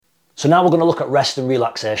So now we're going to look at rest and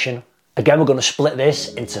relaxation. Again, we're going to split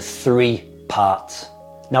this into 3 parts.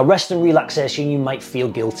 Now, rest and relaxation, you might feel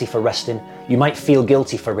guilty for resting. You might feel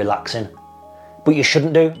guilty for relaxing, but you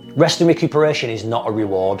shouldn't do. Rest and recuperation is not a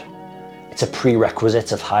reward. It's a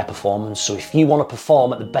prerequisite of high performance. So if you want to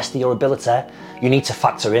perform at the best of your ability, you need to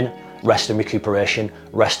factor in rest and recuperation,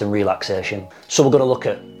 rest and relaxation. So we're going to look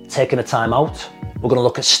at taking a time out, we're going to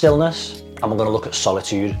look at stillness, and we're going to look at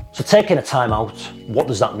solitude. So taking a time out, what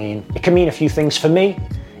does that mean? It can mean a few things. For me,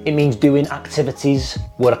 it means doing activities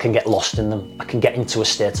where I can get lost in them. I can get into a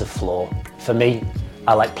state of flow. For me,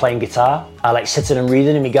 I like playing guitar. I like sitting and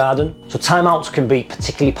reading in my garden. So timeouts can be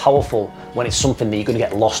particularly powerful when it's something that you're going to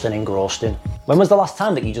get lost and engrossed in. When was the last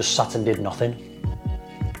time that you just sat and did nothing?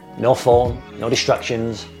 No phone, no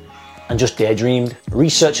distractions, and just daydreamed.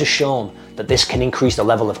 Research has shown that this can increase the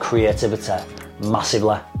level of creativity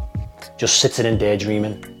massively. Just sitting and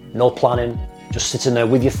daydreaming, no planning, just sitting there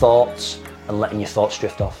with your thoughts and letting your thoughts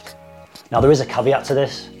drift off. Now, there is a caveat to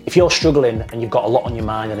this. If you're struggling and you've got a lot on your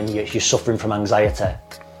mind and you're suffering from anxiety,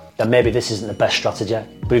 then maybe this isn't the best strategy.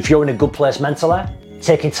 But if you're in a good place mentally,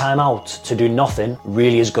 taking time out to do nothing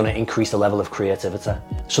really is going to increase the level of creativity.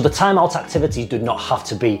 So the time out activities do not have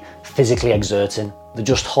to be physically exerting. They're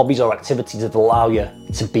just hobbies or activities that allow you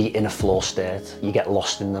to be in a flow state. You get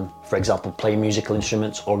lost in them. For example, playing musical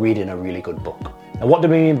instruments or reading a really good book. And what do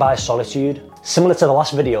we mean by solitude? Similar to the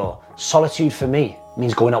last video, solitude for me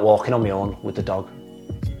means going out walking on my own with the dog.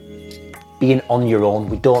 Being on your own.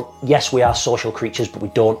 Yes, we are social creatures, but we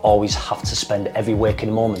don't always have to spend every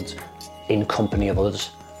waking moment in company of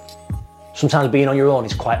others. Sometimes being on your own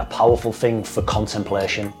is quite a powerful thing for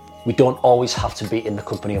contemplation. We don't always have to be in the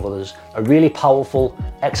company of others. A really powerful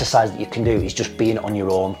exercise that you can do is just being on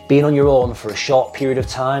your own. Being on your own for a short period of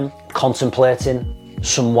time, contemplating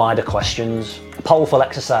some wider questions. A powerful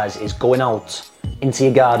exercise is going out into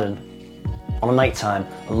your garden on a night time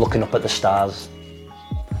and looking up at the stars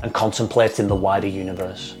and contemplating the wider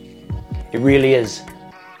universe. It really is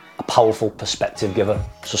a powerful perspective giver.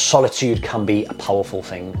 So solitude can be a powerful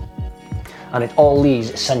thing. And all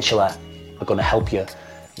these essentially are going to help you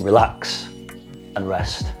relax and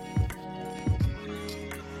rest.